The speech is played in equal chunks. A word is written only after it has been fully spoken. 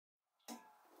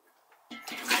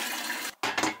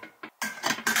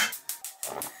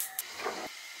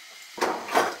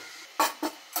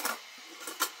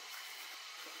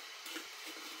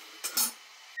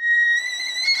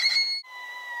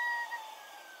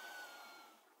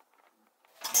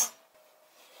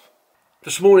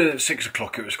This morning at 6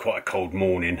 o'clock it was quite a cold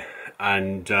morning,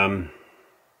 and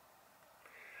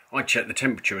I checked the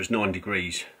temperature as 9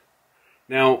 degrees.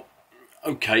 Now,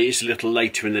 okay, it's a little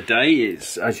later in the day.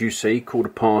 It's, as you see,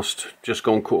 just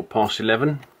gone quarter past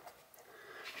 11.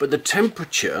 But the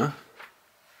temperature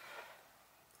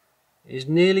is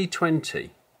nearly 20.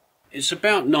 It's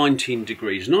about 19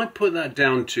 degrees, and I put that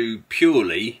down to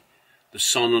purely the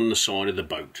sun on the side of the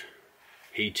boat,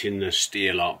 heating the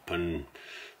steel up and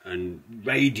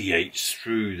radiates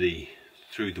through the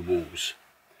walls.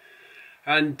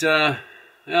 And yeah,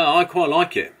 I quite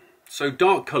like it. So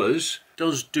dark colours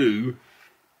does do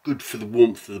good for the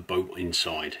warmth of the boat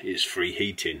inside. It's free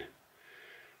heating.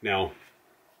 Now,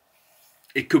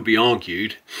 it could be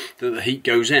argued that the heat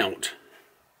goes out,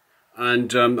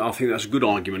 and I think that's a good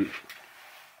argument.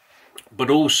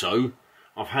 But also,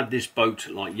 I've had this boat,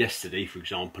 like yesterday for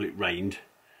example, it rained,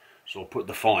 so I put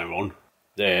the fire on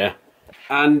there,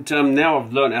 and now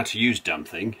I've learned how to use damn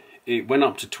thing. It went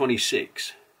up to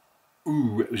 26.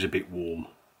 Ooh, it was a bit warm,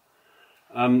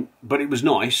 but it was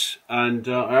nice. And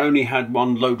I only had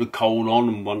one load of coal on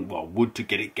and wood to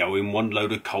get it going, one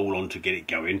load of coal on to get it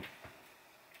going.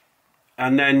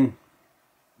 And then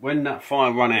when that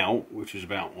fire ran out, which was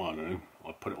about, well, I don't know,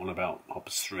 I put it on about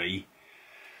 3:30,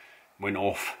 went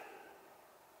off,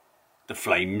 the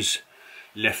flames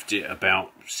left it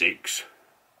about 6,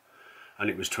 and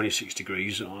it was 26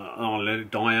 degrees. I let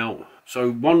it die out.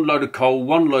 So one load of coal,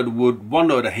 one load of wood, one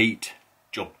load of heat,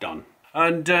 job done.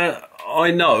 And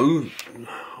I know,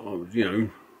 you know,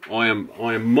 I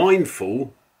am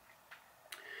mindful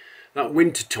that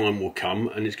winter time will come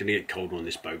and it's going to get cold on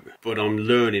this boat, but I'm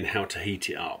learning how to heat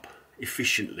it up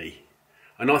efficiently.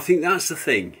 And I think that's the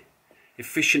thing,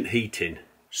 efficient heating.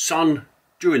 Sun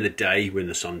during the day when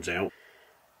the sun's out,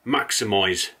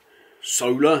 maximise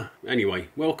solar. Anyway,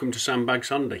 welcome to Sandbag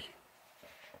Sunday.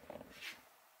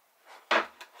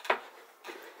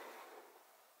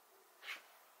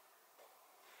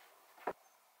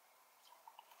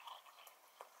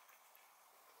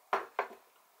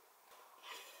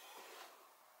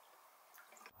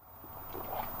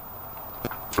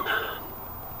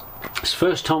 It's the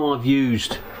first time I've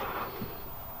used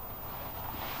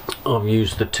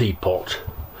the teapot.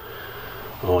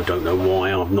 Oh, I don't know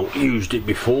why I've not used it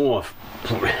before.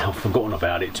 I've forgotten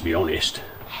about it, to be honest.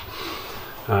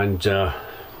 And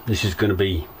this is going to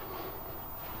be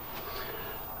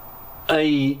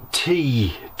a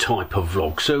tea type of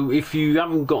vlog. So if you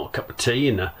haven't got a cup of tea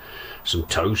and some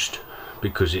toast,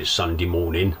 because it's Sunday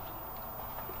morning,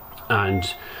 and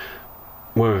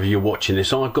wherever you're watching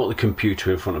this, I've got the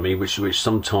computer in front of me, which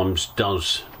sometimes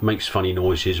makes funny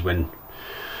noises when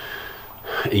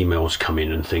emails come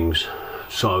in and things.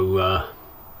 So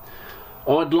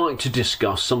I'd like to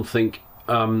discuss something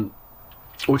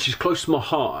which is close to my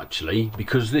heart, actually,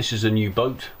 because this is a new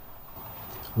boat.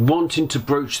 Wanting to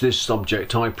broach this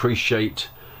subject, I appreciate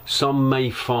some may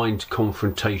find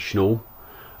confrontational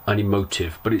and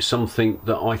emotive, but it's something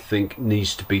that I think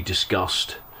needs to be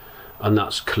discussed, and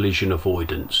that's collision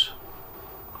avoidance.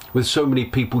 With so many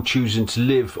people choosing to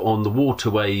live on the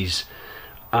waterways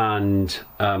and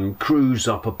cruise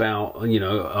up about, you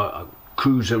know,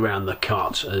 cruise around the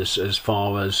cut as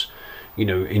far as, you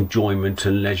know, enjoyment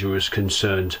and leisure is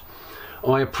concerned,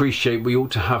 I appreciate we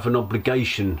ought to have an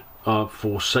obligation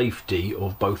for safety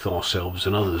of both ourselves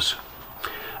and others.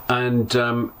 And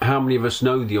how many of us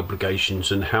know the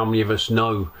obligations, and how many of us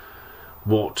know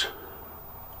what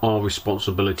our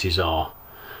responsibilities are?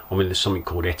 I mean, there's something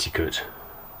called etiquette.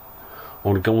 I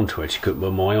want to go on to etiquette,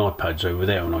 but my iPad's over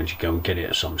there and I need to go and get it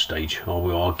at some stage.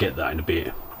 I'll get that in a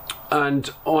bit. And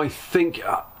I think,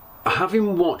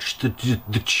 having watched the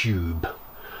Tube,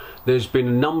 there's been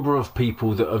a number of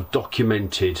people that have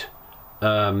documented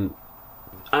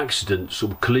accidents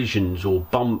or collisions or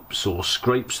bumps or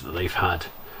scrapes that they've had.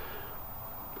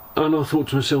 And I thought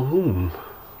to myself,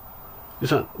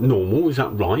 is that normal? Is that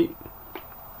right?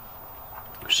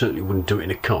 We certainly wouldn't do it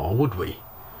in a car, would we?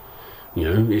 You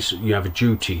know, you have a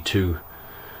duty to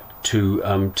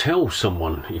tell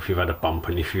someone if you've had a bump,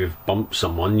 and if you've bumped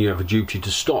someone, you have a duty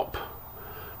to stop,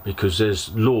 because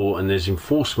there's law and there's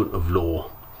enforcement of law.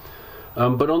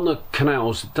 But on the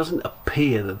canals, it doesn't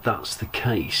appear that that's the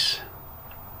case,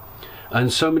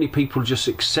 and so many people just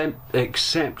accept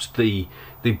the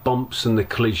bumps and the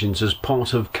collisions as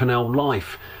part of canal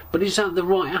life. But is that the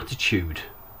right attitude?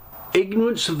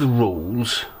 Ignorance of the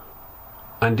rules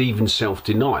and even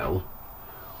self-denial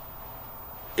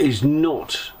is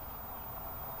not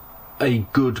a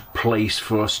good place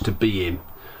for us to be in,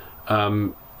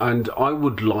 and I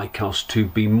would like us to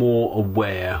be more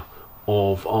aware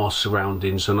of our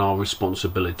surroundings and our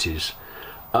responsibilities.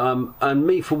 And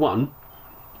me for one,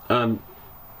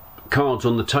 cards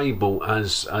on the table,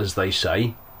 as they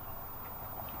say,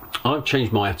 I've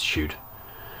changed my attitude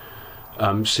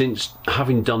since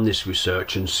having done this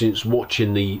research, and since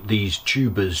watching these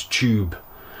tubers tube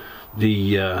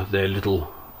their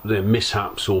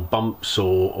mishaps or bumps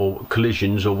or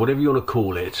collisions or whatever you want to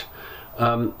call it.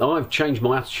 I've changed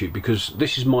my attitude, because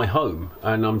this is my home,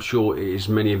 and I'm sure it is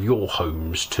many of your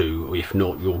homes too. If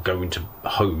not, you're going to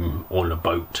home on a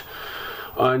boat,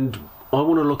 and I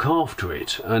want to look after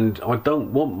it, and I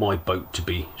don't want my boat to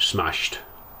be smashed,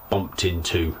 bumped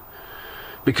into,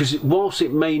 because whilst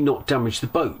it may not damage the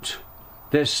boat,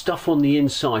 there's stuff on the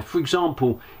inside. For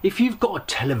example, if you've got a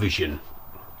television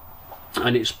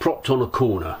and it's propped on a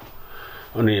corner,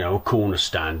 and a corner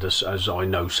stand, as I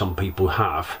know some people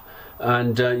have,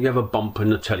 and you have a bump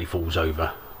and the telly falls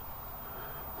over.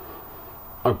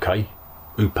 Okay,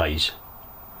 who pays?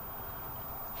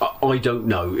 I don't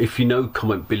know. If you know,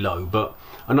 comment below.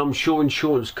 And I'm sure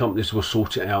insurance companies will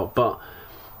sort it out. But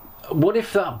what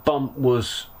if that bump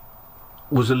was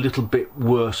a little bit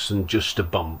worse than just a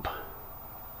bump?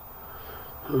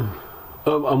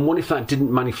 And what if that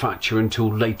didn't manufacture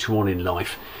until later on in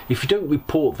life? If you don't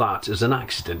report that as an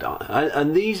accident,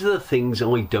 and these are the things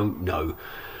I don't know.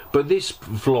 But this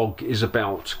vlog is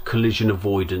about collision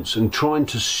avoidance and trying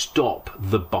to stop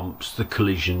the bumps, the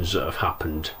collisions that have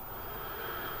happened.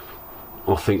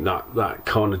 I think that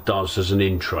kind of does as an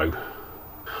intro.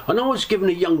 And I was given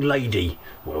a young lady,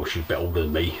 well, she's a bit older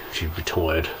than me, she's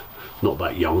retired, not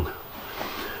that young.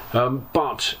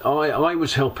 But I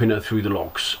was helping her through the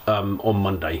locks on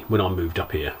Monday when I moved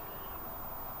up here,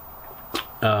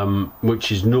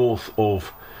 which is north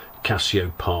of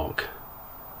Cassio Park.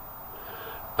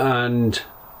 And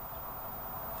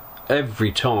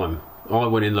every time I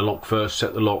went in the lock first,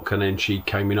 set the lock, and then she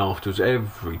came in afterwards,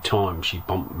 every time she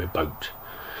bumped my boat.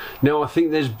 Now I think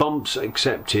there's bumps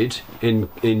accepted in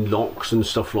locks and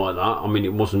stuff like that. I mean,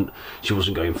 she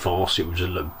wasn't going fast, it was a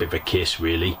little bit of a kiss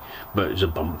really, but it was a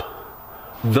bump.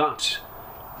 That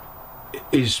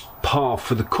is par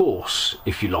for the course,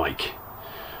 if you like.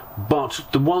 But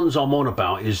the ones I'm on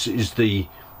about is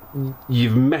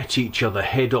you've met each other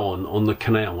head on the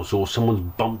canals, or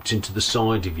someone's bumped into the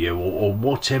side of you, or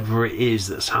whatever it is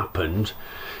that's happened,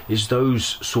 is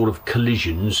those sort of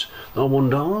collisions. I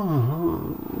wonder,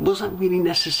 was that really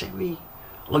necessary?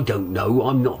 I don't know,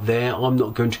 I'm not there, I'm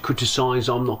not going to criticise,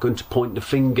 I'm not going to point the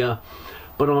finger,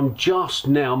 but I'm just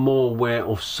now more aware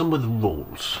of some of the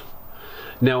rules.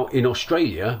 Now in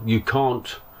Australia, you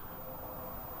can't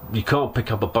pick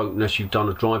up a boat unless you've done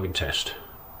a driving test,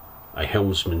 a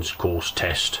helmsman's course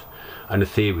test, and a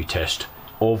theory test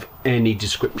of any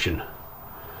description,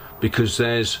 because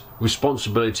there's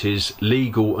responsibilities,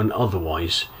 legal and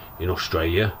otherwise, in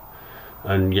Australia,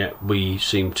 and yet we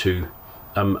seem to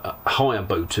hire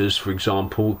boaters, for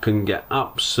example, can get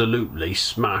absolutely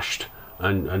smashed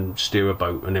and steer a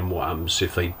boat, and then what happens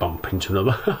if they bump into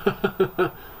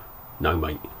another? No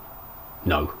mate,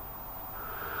 no.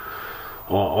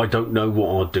 I don't know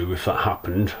what I'd do if that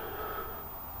happened.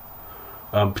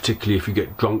 Particularly if you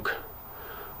get drunk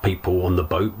people on the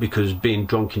boat, because being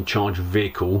drunk in charge of a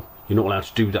vehicle, you're not allowed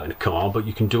to do that in a car, but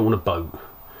you can do it on a boat.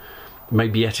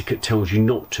 Maybe etiquette tells you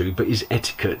not to, but is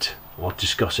etiquette, I'll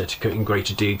discuss etiquette in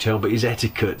greater detail, but is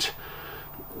etiquette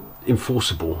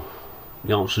enforceable?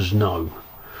 The answer is no.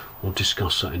 We'll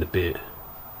discuss that in a bit.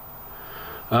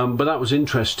 But that was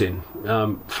interesting,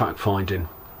 fact finding.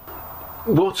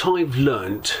 What I've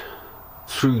learnt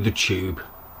through the tube,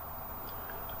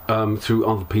 through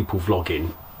other people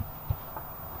vlogging,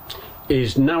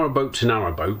 is narrowboat to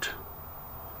narrowboat,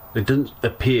 there doesn't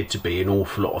appear to be an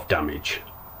awful lot of damage,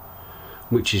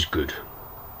 which is good.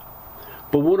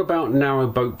 But what about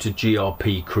narrowboat to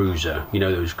GRP cruiser? You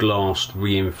know, those glass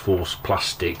reinforced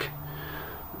plastic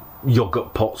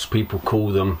yogurt pots people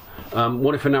call them.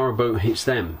 What if a narrowboat hits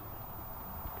them?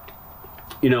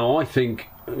 You know, I think,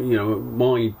 you know,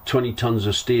 my 20 tons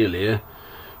of steel here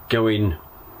going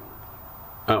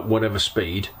at whatever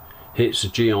speed hits a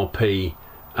GRP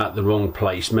at the wrong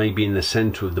place, maybe in the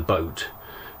centre of the boat,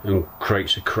 and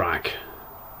creates a crack.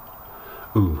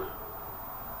 Ooh,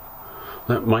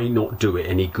 that may not do it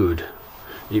any good.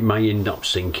 It may end up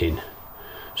sinking.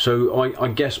 So I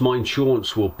guess my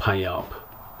insurance will pay up.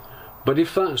 But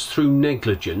if that's through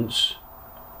negligence,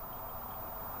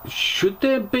 should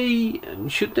there be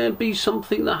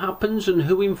something that happens, and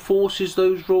who enforces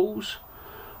those rules?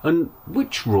 And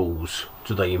which rules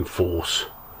do they enforce?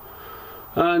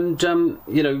 And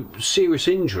you know, serious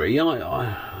injury,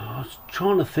 I was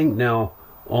trying to think now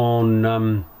on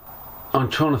I'm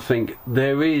trying to think,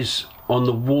 there is on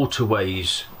the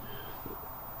waterways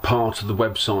part of the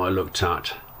website I looked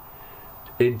at,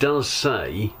 it does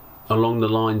say along the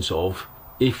lines of,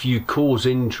 if you cause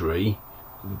injury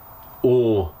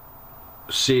or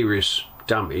serious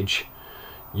damage,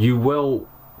 you will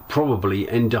probably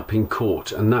end up in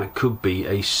court, and that could be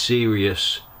a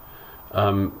serious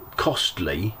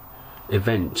costly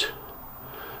event.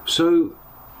 So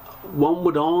one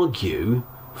would argue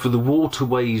for the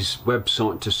Waterways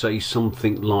website to say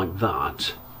something like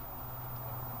that,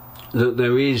 that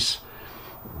there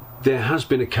has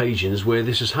been occasions where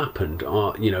this has happened.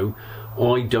 You know,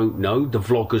 I don't know, the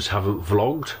vloggers haven't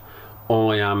vlogged.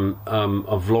 I am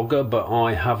a vlogger, but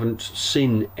I haven't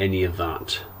seen any of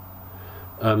that,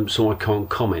 so I can't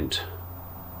comment.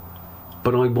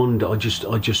 But I wonder, I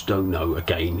just don't know.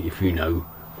 Again, if you know,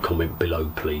 comment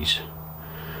below please.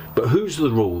 But who's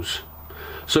the rules?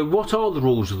 So what are the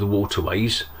rules of the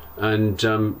waterways, and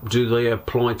do they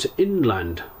apply to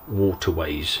inland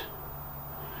waterways?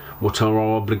 What are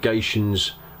our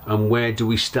obligations, and where do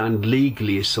we stand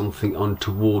legally if something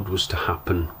untoward was to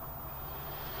happen?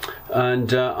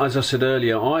 And as I said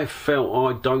earlier, I felt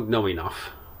I don't know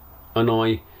enough, and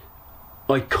I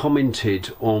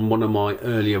commented on one of my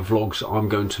earlier vlogs, I'm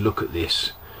going to look at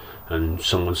this, and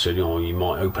someone said, oh, you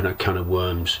might open a can of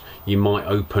worms, you might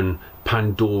open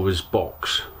Pandora's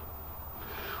box.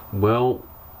 Well,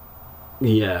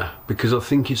 yeah, because I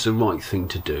think it's the right thing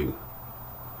to do.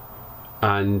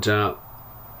 And like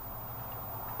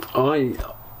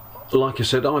I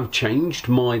said, I've changed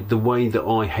the way that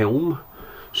I helm,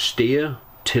 steer,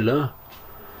 tiller,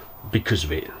 because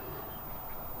of it.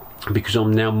 Because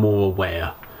I'm now more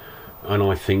aware, and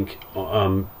I think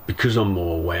because I'm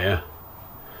more aware,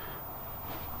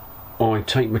 I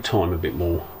take my time a bit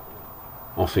more.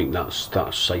 I think that's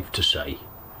safe to say.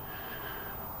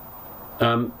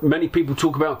 Many people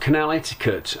talk about canal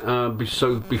etiquette,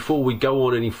 so before we go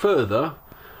on any further,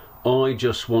 I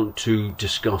just want to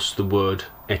discuss the word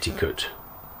etiquette.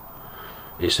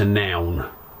 It's a noun.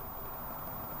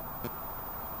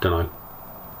 Don't know.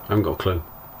 I haven't got a clue.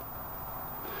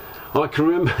 I can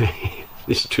remember,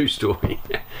 this is a true story,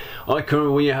 I can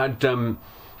remember we had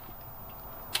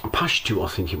Pashto, I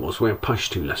think it was, we had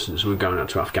Pashto lessons. We were going out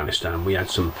to Afghanistan. We had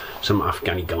some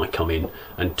Afghani guy come in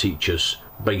and teach us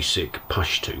basic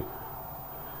Pashto,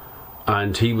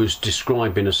 and he was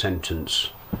describing a sentence,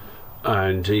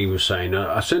 and he was saying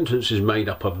a sentence is made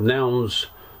up of nouns,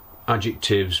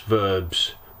 adjectives,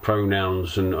 verbs,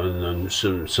 pronouns, and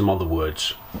some other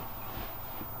words.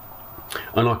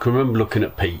 And I can remember looking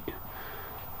at Pete,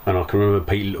 and I can remember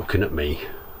Pete looking at me.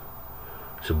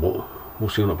 I said,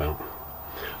 what's he on about?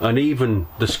 And even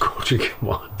the squadron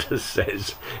commander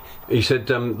says, he said,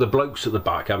 the blokes at the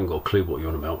back haven't got a clue what you're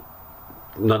on about.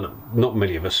 Not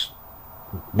many of us.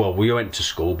 Well, we went to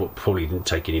school, but probably didn't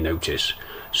take any notice.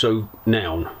 So,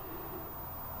 noun.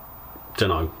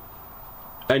 Dunno.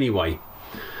 Anyway,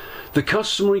 the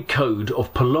customary code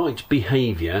of polite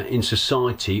behaviour in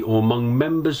society or among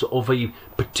members of a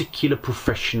particular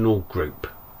professional group.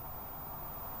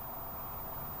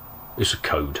 It's a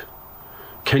code.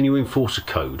 Can you enforce a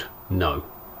code? No,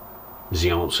 is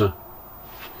the answer.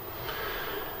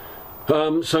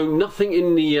 So nothing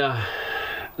in the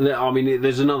I mean,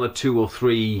 there's another 2 or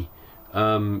 3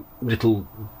 little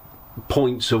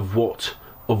points of what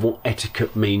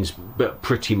etiquette means, but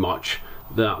pretty much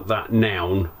that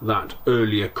noun, that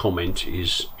earlier comment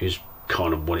is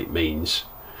kind of what it means.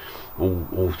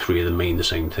 All 3 of them mean the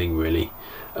same thing, really.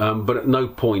 But at no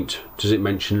point does it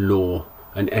mention law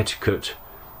and etiquette.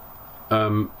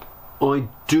 I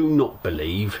do not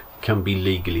believe can be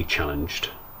legally challenged.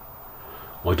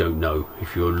 I don't know.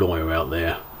 If you're a lawyer out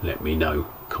there, let me know.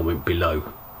 Comment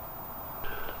below.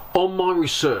 On my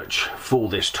research for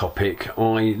this topic,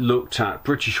 I looked at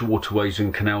British Waterways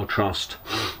and Canal Trust,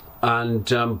 and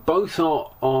both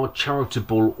are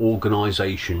charitable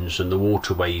organisations, and the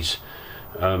Waterways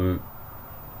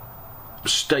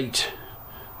state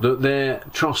that their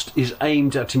trust is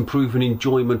aimed at improving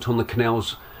enjoyment on the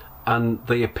canals, and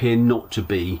they appear not to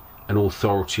be an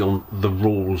authority on the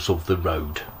rules of the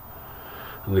road.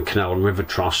 And the Canal and River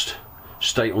Trust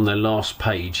state on their last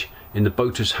page in the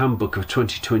Boaters Handbook of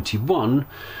 2021,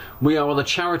 we are the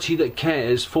charity that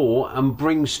cares for and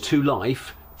brings to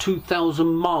life 2,000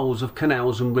 miles of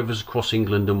canals and rivers across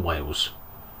England and Wales.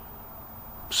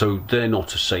 So they're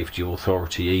not a safety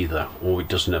authority either, or it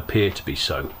doesn't appear to be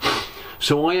so.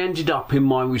 So I ended up in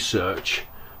my research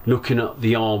looking at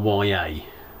the RYA,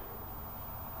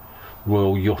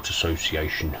 Royal Yacht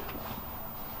Association,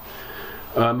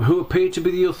 who appear to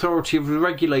be the authority of the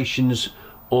regulations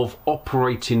of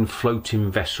operating floating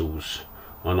vessels.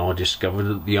 And I discovered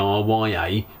that the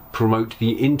RYA promote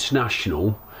the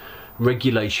international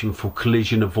regulation for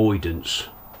collision avoidance,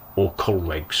 or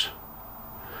COLREGs,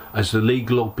 as the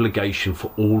legal obligation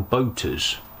for all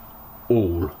boaters.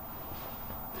 All.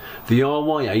 The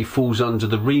RYA falls under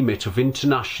the remit of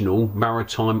International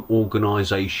Maritime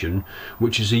Organisation,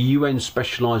 which is a UN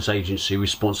specialised agency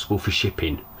responsible for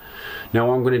shipping.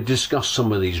 Now I'm going to discuss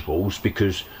some of these rules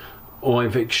because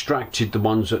I've extracted the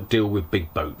ones that deal with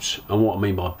big boats. And what I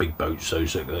mean by big boats,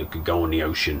 those that could go on the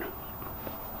ocean.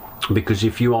 Because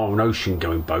if you are an ocean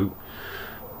going boat,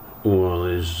 well,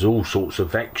 there's all sorts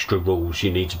of extra rules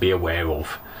you need to be aware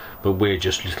of. But we're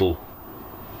just little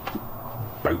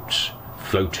boats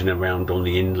floating around on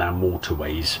the inland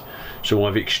waterways, so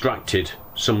I've extracted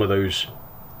some of those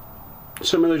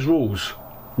rules.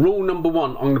 Rule number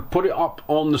 1, I'm going to put it up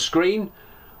on the screen.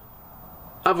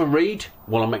 Have a read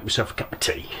while I make myself a cup of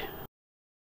tea.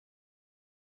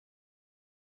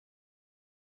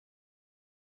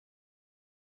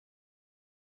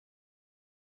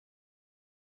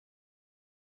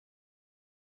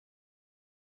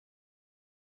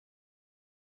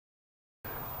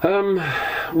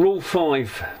 Rule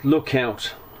 5,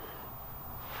 lookout.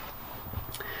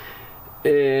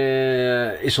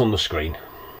 It's on the screen.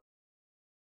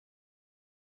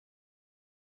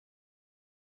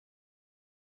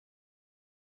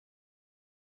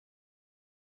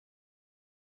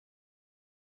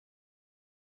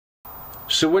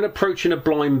 So when approaching a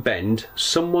blind bend,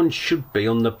 someone should be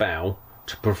on the bow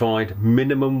to provide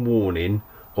minimum warning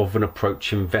of an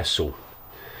approaching vessel.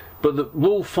 But the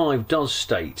Rule 5 does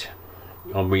state,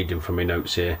 I'm reading from my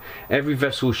notes here, every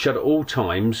vessel should at all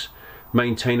times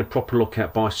maintain a proper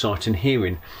lookout by sight and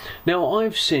hearing. Now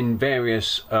I've seen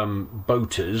various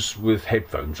boaters with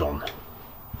headphones on.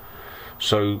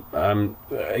 So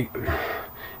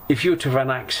if you were to have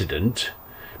an accident,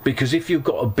 because if you've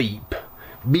got a beep,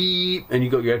 and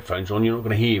you've got your headphones on, you're not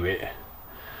going to hear it.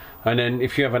 And then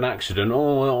if you have an accident,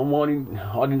 oh,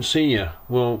 I didn't see you.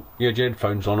 Well, you had your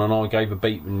headphones on and I gave a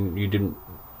beep and you didn't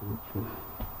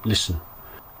listen.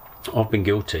 I've been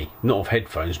guilty, not of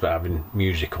headphones, but having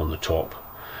music on the top.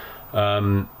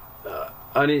 And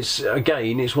it's,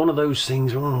 again, it's one of those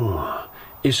things,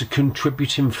 it's a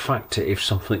contributing factor if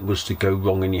something was to go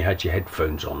wrong and you had your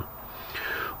headphones on.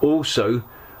 Also,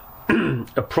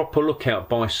 a proper lookout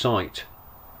by sight.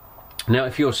 Now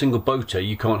if you're a single boater,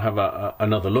 you can't have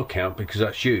another lookout because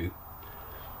that's you,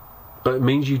 but it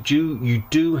means you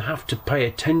do have to pay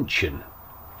attention.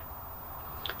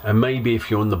 And maybe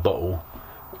if you're on the bottle,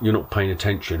 you're not paying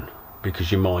attention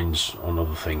because your mind's on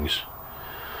other things.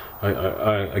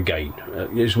 Again,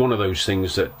 it's one of those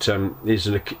things that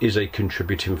is a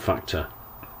contributing factor.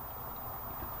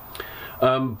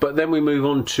 But then we move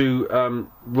on to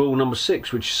rule number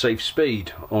 6, which is safe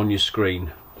speed, on your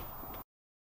screen.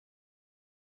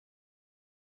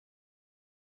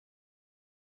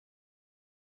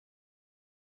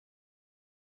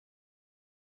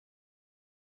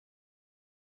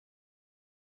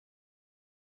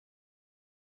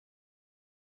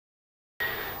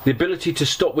 The ability to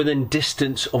stop within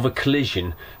distance of a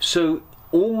collision. So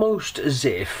almost as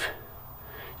if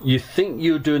you think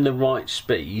you're doing the right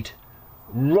speed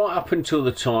right up until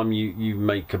the time you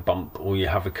make a bump or you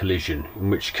have a collision,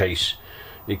 in which case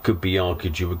it could be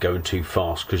argued you were going too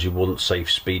fast because you wasn't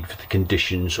safe speed for the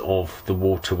conditions of the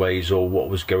waterways or what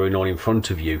was going on in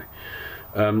front of you.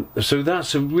 So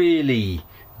that's a really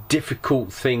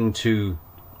difficult thing to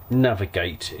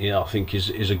navigate, I think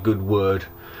is a good word.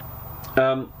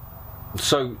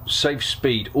 So safe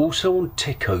speed, also on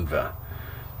tick over.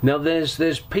 Now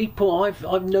there's people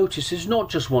I've noticed, there's not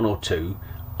just one or two.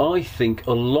 I think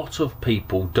a lot of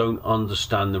people don't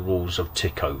understand the rules of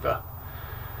tick over.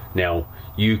 Now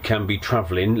you can be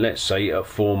travelling, let's say at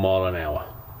 4 miles an hour,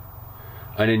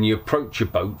 and then you approach your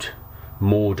boat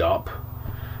moored up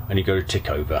and you go to tick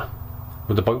over,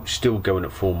 but the boat's still going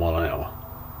at 4 miles an hour.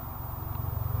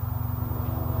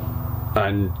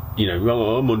 And you know,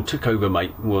 oh, I'm on tick over,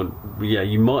 mate. Well, yeah,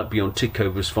 you might be on tick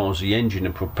over as far as the engine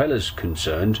and propeller's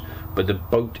concerned, but the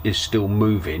boat is still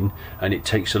moving and it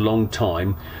takes a long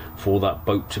time for that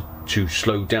boat to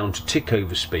slow down to tick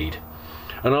over speed.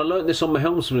 And I learnt this on my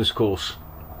helmsman's course.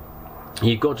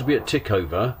 You've got to be at tick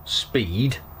over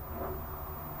speed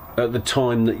at the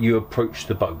time that you approach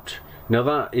the boat. Now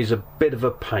that is a bit of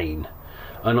a pain,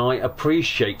 and I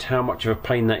appreciate how much of a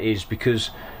pain that is,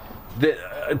 because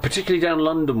particularly down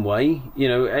London way, you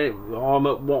know, I'm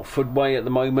at Watford way at the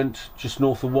moment, just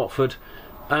north of Watford,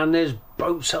 and there's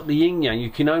boats up the yin yang. You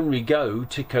can only go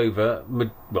tick over,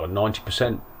 well,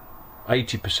 90%,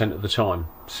 80% of the time,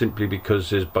 simply because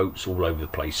there's boats all over the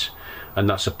place, and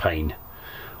that's a pain.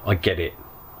 I get it,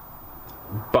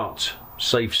 but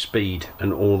safe speed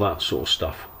and all that sort of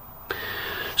stuff.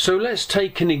 So let's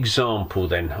take an example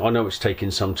then. I know it's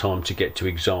taken some time to get to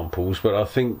examples, but I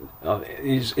think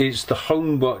it's the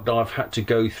homework that I've had to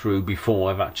go through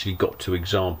before I've actually got to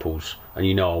examples. And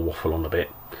you know I'll waffle on a bit.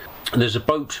 And there's a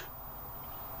boat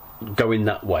going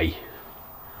that way,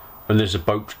 and there's a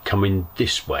boat coming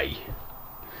this way,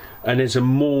 and there's a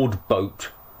moored boat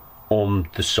on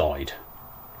the side.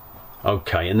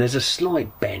 Okay, and there's a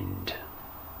slight bend.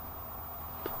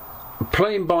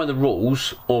 Playing by the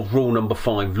rules of rule number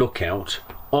 5, lookout,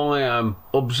 I am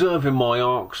observing my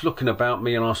arcs, looking about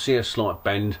me, and I see a slight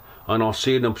bend, and I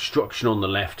see an obstruction on the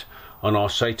left, and I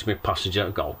say to my passenger,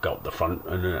 go up the front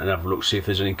and have a look, see if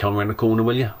there's any coming around the corner,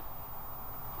 will you?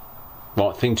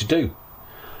 Right thing to do.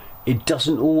 It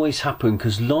doesn't always happen,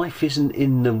 because life isn't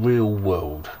in the real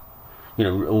world. You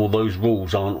know, all those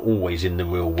rules aren't always in the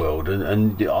real world,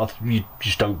 and you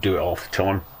just don't do it half the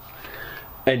time.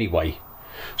 Anyway,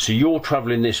 so you're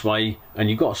travelling this way and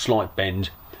you've got a slight bend.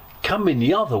 Coming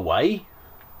the other way,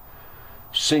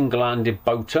 single-handed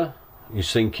boater, you're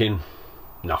thinking,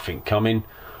 nothing coming.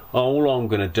 All I'm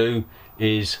going to do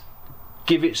is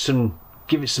give it some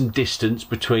distance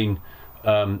between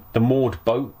the moored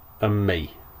boat and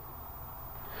me.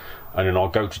 And then I'll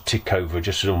go to tick over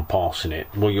just as I'm passing it.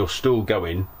 Well, you're still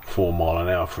going 4 miles an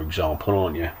hour, for example,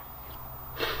 aren't you?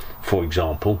 For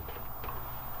example.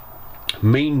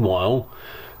 Meanwhile,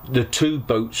 the two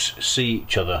boats see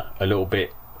each other a little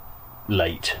bit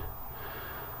late.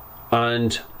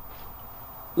 And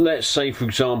let's say, for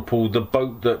example, the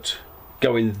boat that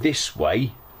going this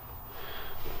way,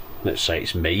 let's say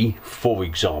it's me, for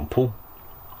example,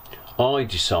 I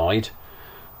decide,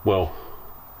 well,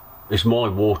 it's my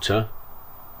water,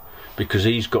 because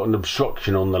he's got an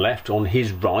obstruction on the left. On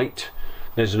his right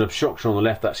there's an obstruction on the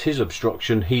left, that's his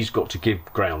obstruction, he's got to give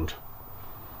ground.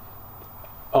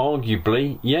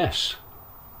 Arguably, yes,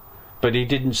 but he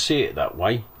didn't see it that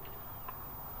way.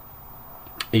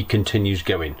 He continues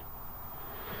going,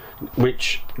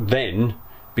 which then,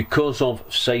 because of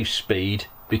safe speed,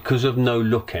 because of no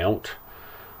lookout,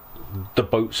 the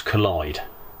boats collide.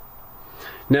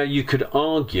 Now you could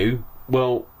argue,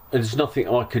 well, there's nothing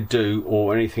I could do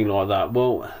or anything like that.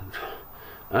 Well,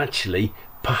 actually,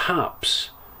 perhaps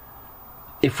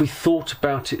if we thought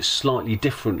about it slightly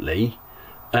differently,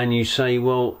 and you say,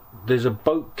 well, there's a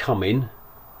boat coming,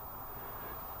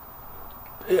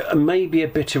 maybe a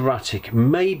bit erratic,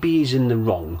 maybe he's in the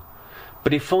wrong,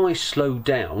 but if I slow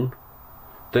down,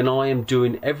 then I am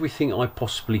doing everything I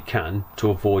possibly can to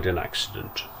avoid an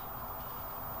accident.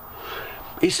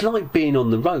 It's like being on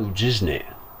the roads, isn't it?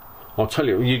 I'll tell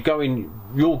you,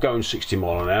 you're going 60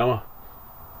 miles an hour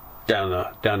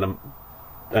down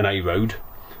an A road.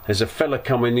 There's a fella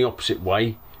coming the opposite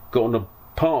way, got on a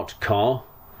parked car,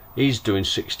 he's doing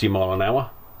 60 miles an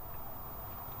hour.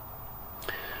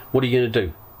 What are you going to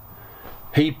do?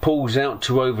 He pulls out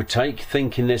to overtake,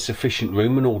 thinking there's sufficient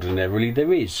room, and ordinarily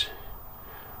there is.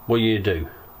 What are you going to do?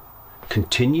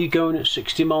 Continue going at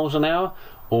 60 miles an hour,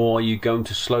 or are you going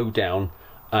to slow down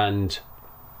and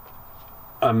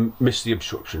miss the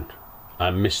obstruction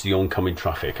and miss the oncoming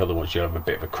traffic? Otherwise you'll have a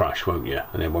bit of a crash, won't you?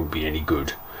 And it won't be any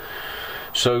good.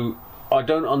 So I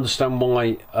don't understand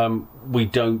why we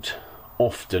don't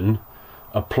often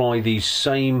apply these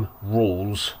same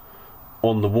rules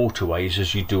on the waterways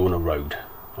as you do on a road.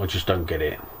 I just don't get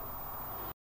it.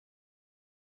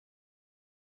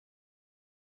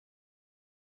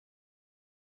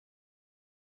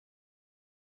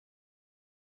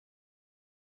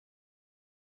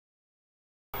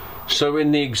 So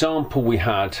in the example we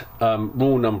had,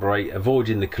 rule number 8,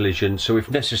 avoiding the collision. So if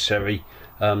necessary,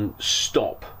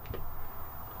 stop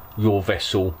your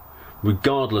vessel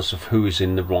regardless of who is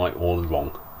in the right or the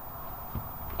wrong.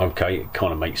 Okay, it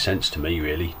kind of makes sense to me,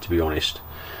 really, to be honest.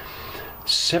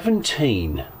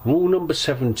 17, rule number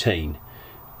 17,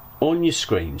 on your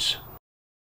screens.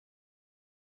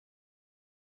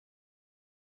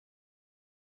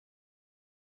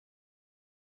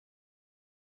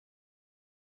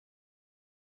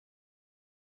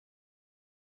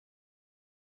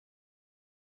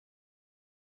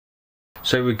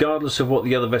 So regardless of what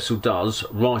the other vessel does,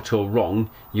 right or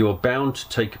wrong, you are bound to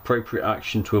take appropriate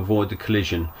action to avoid the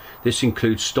collision. This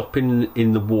includes stopping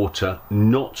in the water,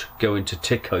 not going to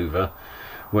tick over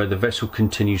where the vessel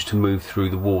continues to move through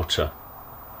the water.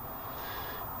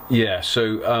 Yeah,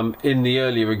 so in the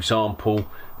earlier example,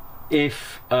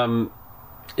 if for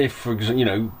example, you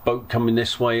know, boat coming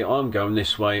this way, I'm going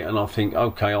this way, and I think,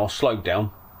 okay, I'll slow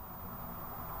down,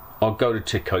 I'll go to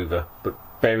tick over, but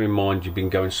bear in mind you've been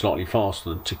going slightly faster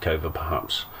than tick over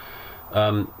perhaps.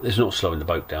 It's not slowing the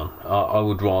boat down. I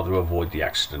would rather avoid the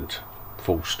accident.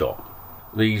 full stop.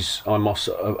 These, I must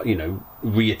you know,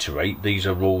 reiterate, these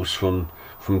are rules from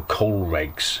Coal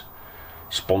Regs,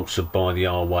 sponsored by the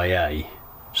RYA,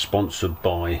 sponsored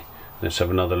by, let's have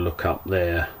another look up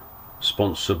there,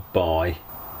 sponsored by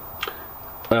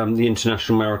the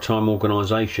International Maritime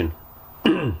Organisation,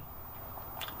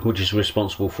 which is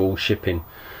responsible for all shipping.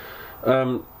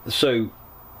 So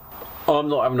I'm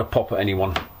not having a pop at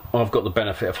anyone. I've got the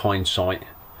benefit of hindsight,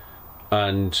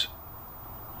 and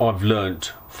I've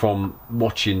learnt from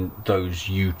watching those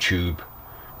YouTube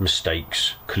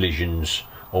mistakes, collisions,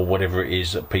 or whatever it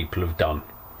is that people have done,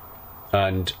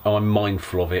 and I'm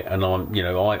mindful of it, and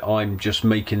I'm just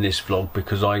making this vlog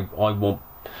because I want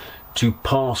to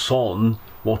pass on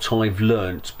what I've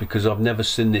learnt, because I've never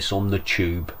seen this on the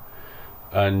tube,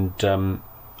 and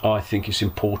I think it's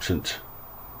important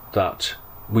that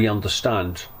we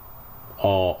understand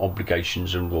our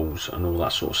obligations and rules and all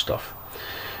that sort of stuff.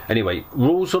 Anyway,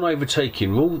 rules on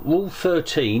overtaking. Rule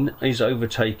 13 is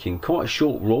overtaking. Quite a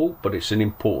short rule, but it's an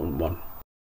important one.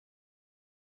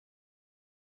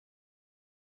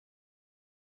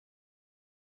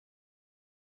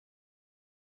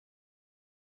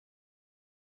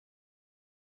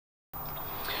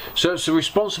 So it's the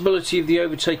responsibility of the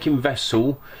overtaking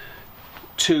vessel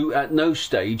to at no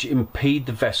stage impede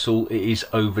the vessel it is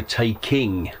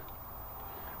overtaking.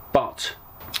 But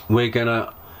we're going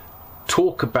to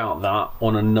talk about that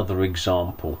on another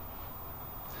example,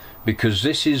 because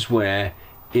this is where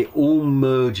it all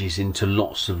merges into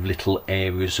lots of little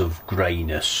areas of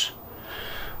greyness.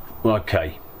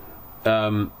 Okay,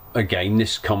 again,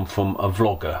 this come from a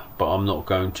vlogger, but I'm not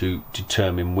going to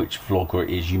determine which vlogger it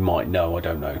is. You might know, I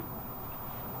don't know.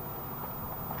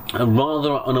 A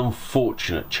rather an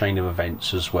unfortunate chain of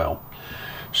events as well.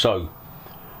 So,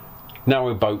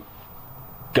 narrowboat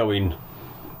going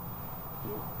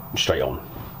straight on.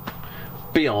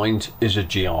 Behind is a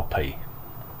GRP.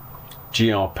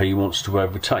 GRP wants to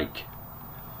overtake.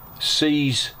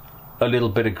 Sees a little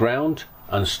bit of ground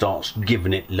and starts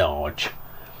giving it large.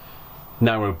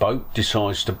 Narrowboat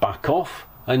decides to back off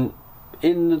and,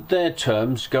 in their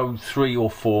terms, go 3 or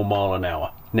 4 miles an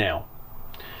hour. Now,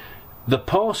 the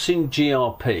passing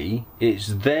GRP, it's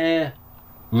their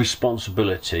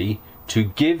responsibility to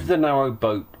give the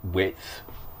narrowboat width,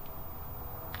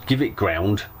 give it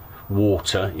ground,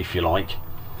 water if you like,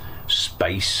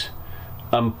 space,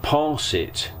 and pass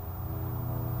it,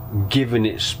 giving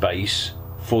it space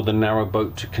for the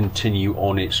narrowboat to continue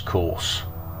on its course.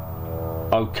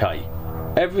 Okay,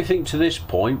 everything to this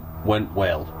point went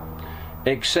well,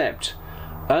 except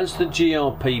as the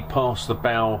GRP passed the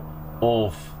bow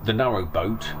of the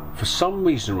narrowboat, for some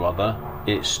reason or other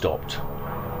it stopped.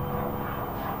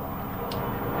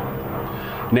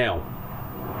 Now,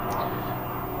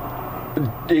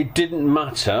 it didn't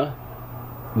matter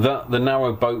that the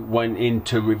narrowboat went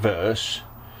into reverse,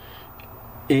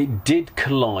 it did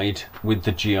collide with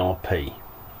the GRP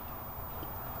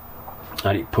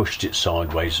and it pushed it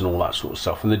sideways and all that sort of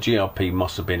stuff, and the GRP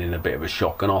must have been in a bit of a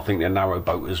shock, and I think the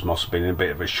narrowboaters must have been in a bit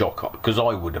of a shock, because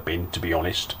I would have been, to be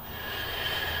honest.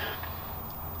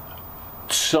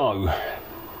 So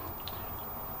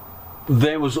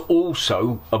there was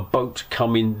also a boat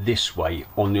coming this way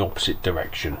on the opposite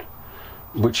direction,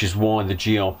 which is why the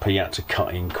GRP had to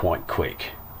cut in quite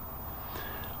quick.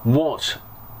 What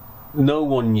no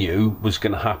one knew was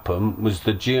going to happen was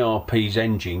the GRP's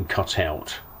engine cut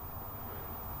out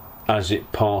as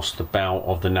it passed the bow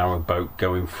of the narrowboat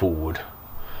going forward,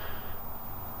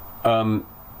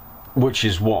 which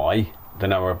is why the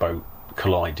narrowboat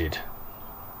collided.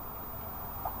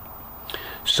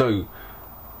 So,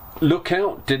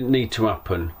 lookout didn't need to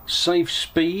happen. Safe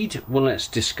speed, well, let's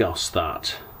discuss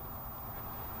that.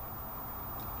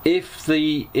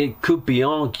 It could be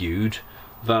argued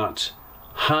that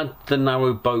had the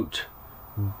narrowboat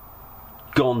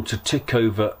gone to tick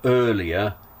over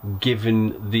earlier,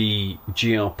 given the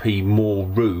GRP more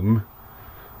room,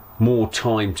 more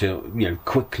time to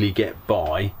quickly get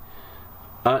by,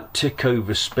 at tick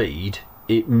over speed,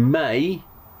 it may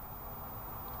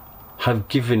have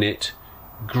given it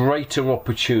greater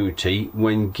opportunity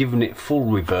when given it full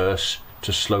reverse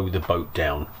to slow the boat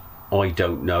down. I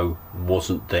don't know,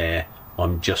 wasn't there,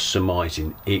 I'm just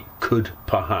surmising. It could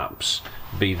perhaps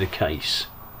be the case,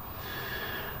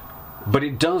 but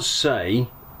it does say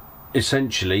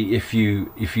essentially, if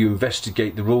you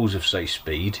investigate the rules of safe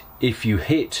speed, if you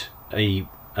hit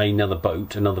another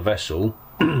boat, another vessel,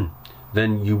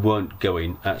 then you weren't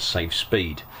going at safe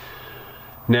speed.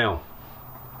 Now,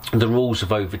 the rules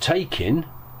of overtaking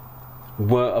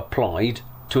were applied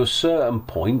to a certain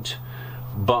point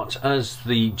but as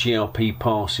the GRP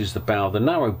passes the bow of the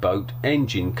narrowboat,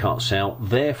 engine cuts out,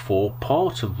 therefore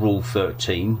part of rule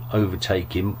 13,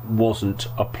 overtaking, wasn't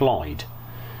applied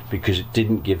because it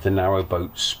didn't give the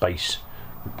narrowboat space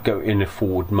go in a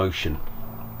forward motion.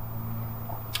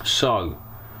 So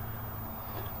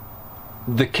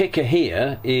the kicker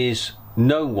here is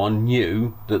no one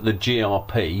knew that the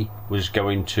GRP was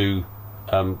going to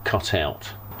cut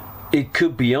out. It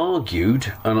could be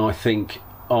argued, and I think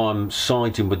I'm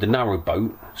siding with the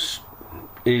narrowboat,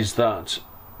 is that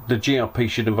the GRP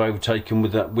should have overtaken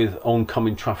with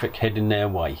oncoming traffic heading their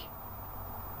way.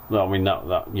 I mean,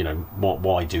 that you know,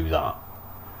 why do that?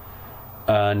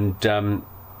 And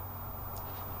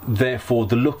therefore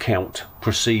the lookout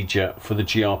procedure for the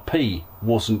GRP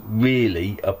wasn't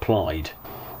really applied,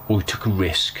 or he took a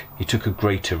risk. He took a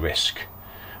greater risk,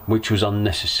 which was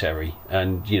unnecessary.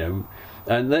 And you know,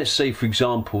 and let's say for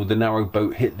example the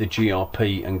narrowboat hit the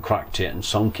GRP and cracked it and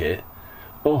sunk it.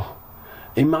 Oh,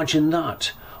 imagine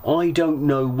that. I don't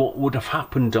know what would have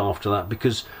happened after that,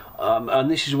 because and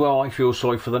this is where I feel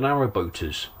sorry for the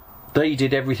narrowboaters. They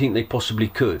did everything they possibly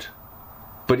could,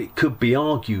 but it could be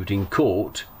argued in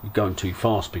court, you're going too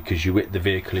fast because you hit the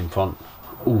vehicle in front.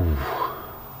 Ooh,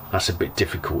 that's a bit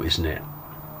difficult, isn't it?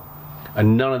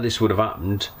 And none of this would have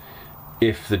happened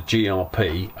if the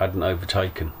GRP hadn't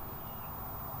overtaken.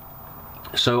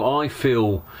 So I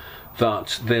feel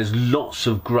that there's lots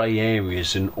of grey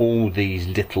areas in all these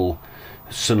little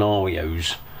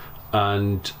scenarios,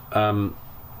 and I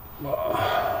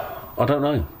don't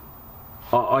know.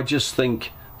 I just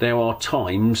think there are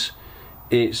times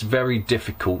it's very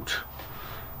difficult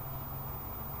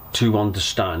to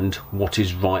understand what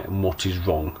is right and what is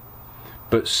wrong,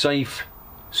 but safe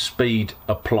speed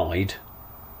applied,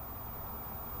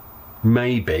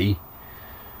 maybe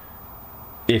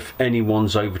if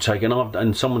anyone's overtaken,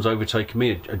 and someone's overtaken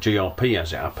me, a GRP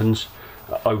as it happens,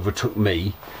 overtook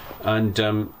me, and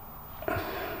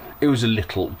it was a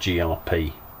little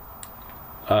GRP,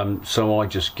 so I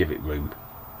just give it room.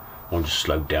 I just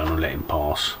slowed down and let him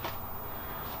pass.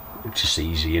 It's just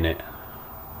easy, innit?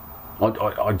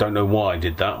 I don't know why I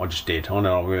did that, I just did. I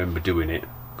know I remember doing it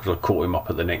because I caught him up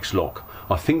at the next lock.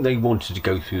 I think they wanted to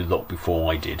go through the lock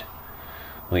before I did.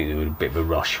 I think there was a bit of a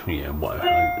rush. Yeah, whatever.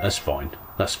 That's fine.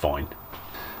 That's fine.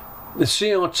 The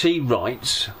CRT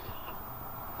writes,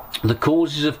 the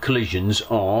causes of collisions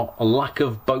are a lack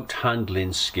of boat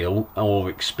handling skill or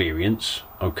experience,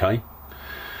 okay,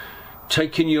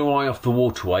 taking your eye off the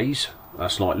waterways,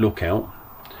 that's like lookout,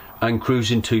 and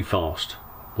cruising too fast,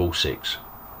 rule 6.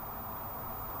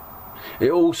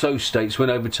 It also states when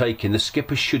overtaking, the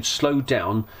skipper should slow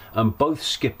down and both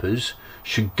skippers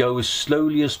should go as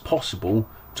slowly as possible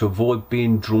to avoid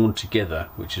being drawn together,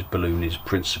 which is Ballooney's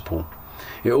principle.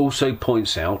 It also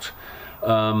points out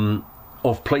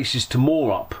of places to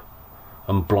moor up,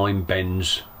 and blind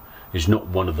bends is not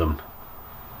one of them,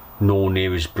 nor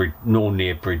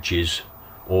near bridges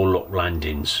or lock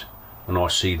landings, and I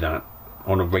see that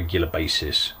on a regular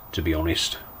basis, to be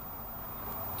honest.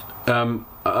 And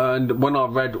when I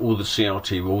read all the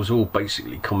CRT rules, all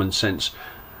basically common sense,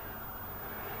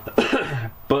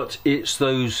 but it's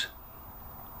those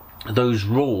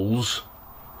rules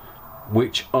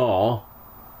which are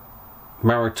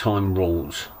maritime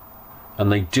rules,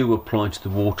 and they do apply to the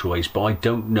waterways, but I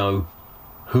don't know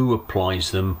who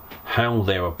applies them, how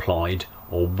they're applied,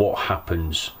 or what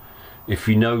happens. If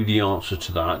you know the answer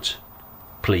to that,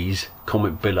 please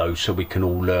comment below so we can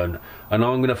all learn. And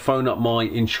I'm going to phone up my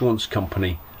insurance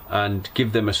company and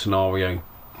give them a scenario,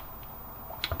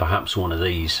 perhaps one of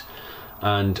these,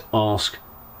 and ask,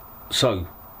 so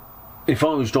if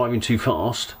I was driving too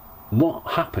fast,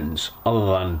 what happens other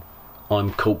than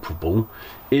I'm culpable?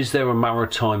 Is there a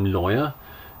maritime lawyer?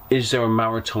 Is there a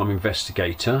maritime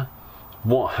investigator?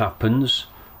 What happens?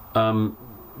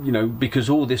 You know, because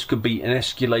all this could be an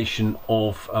escalation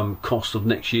of cost of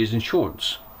next year's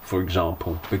insurance, for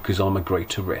example, because I'm a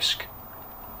greater risk.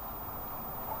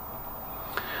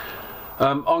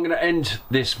 I'm going to end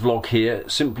this vlog here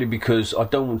simply because I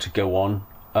don't want to go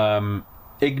on.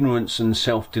 Ignorance and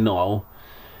self-denial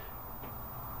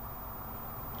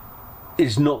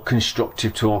is not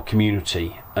constructive to our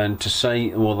community, and to say,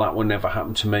 well, that will never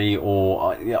happen to me,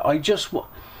 or I just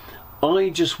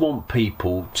want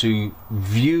people to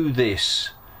view this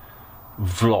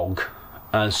vlog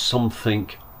as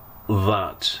something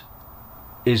that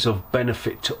is of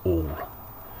benefit to all,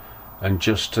 and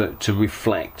just to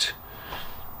reflect.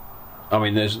 I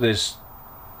mean, there's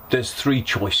 3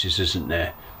 choices, isn't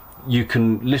there? You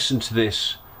can listen to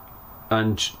this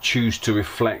and choose to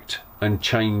reflect and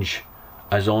change,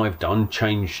 as I've done,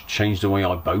 change the way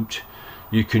I boat.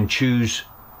 You can choose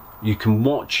You can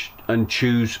watch and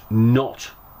choose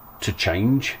not to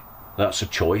change, that's a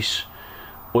choice,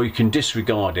 or you can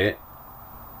disregard it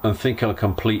and think I'm a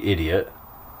complete idiot,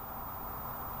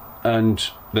 and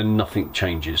then nothing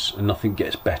changes and nothing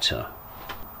gets better.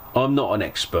 I'm not an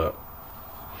expert,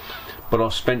 but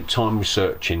I've spent time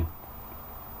researching,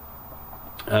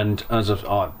 and as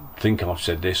I think I've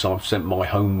said this, I've sent my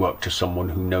homework to someone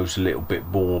who knows a little bit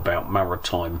more about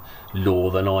maritime law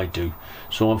than I do,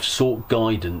 so I've sought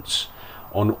guidance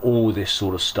on all this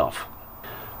sort of stuff.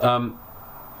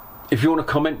 If you want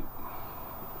to comment,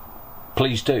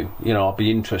 please do. You know, I'll be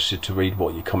interested to read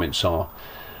what your comments are.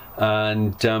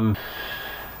 And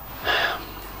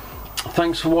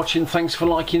thanks for watching, thanks for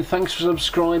liking, thanks for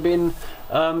subscribing.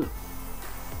 Don't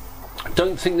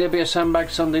think there'll be a Sandbag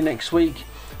Sunday next week.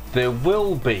 There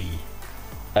will be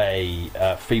a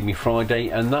Feed Me Friday,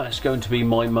 and that's going to be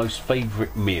my most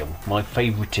favourite meal, my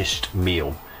favouriteest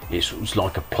meal. It's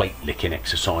like a plate licking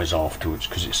exercise afterwards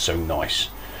because it's so nice.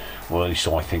 Well, at least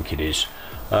I think it is.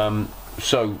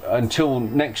 So until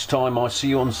next time, I see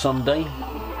you on Sunday.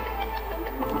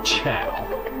 Ciao.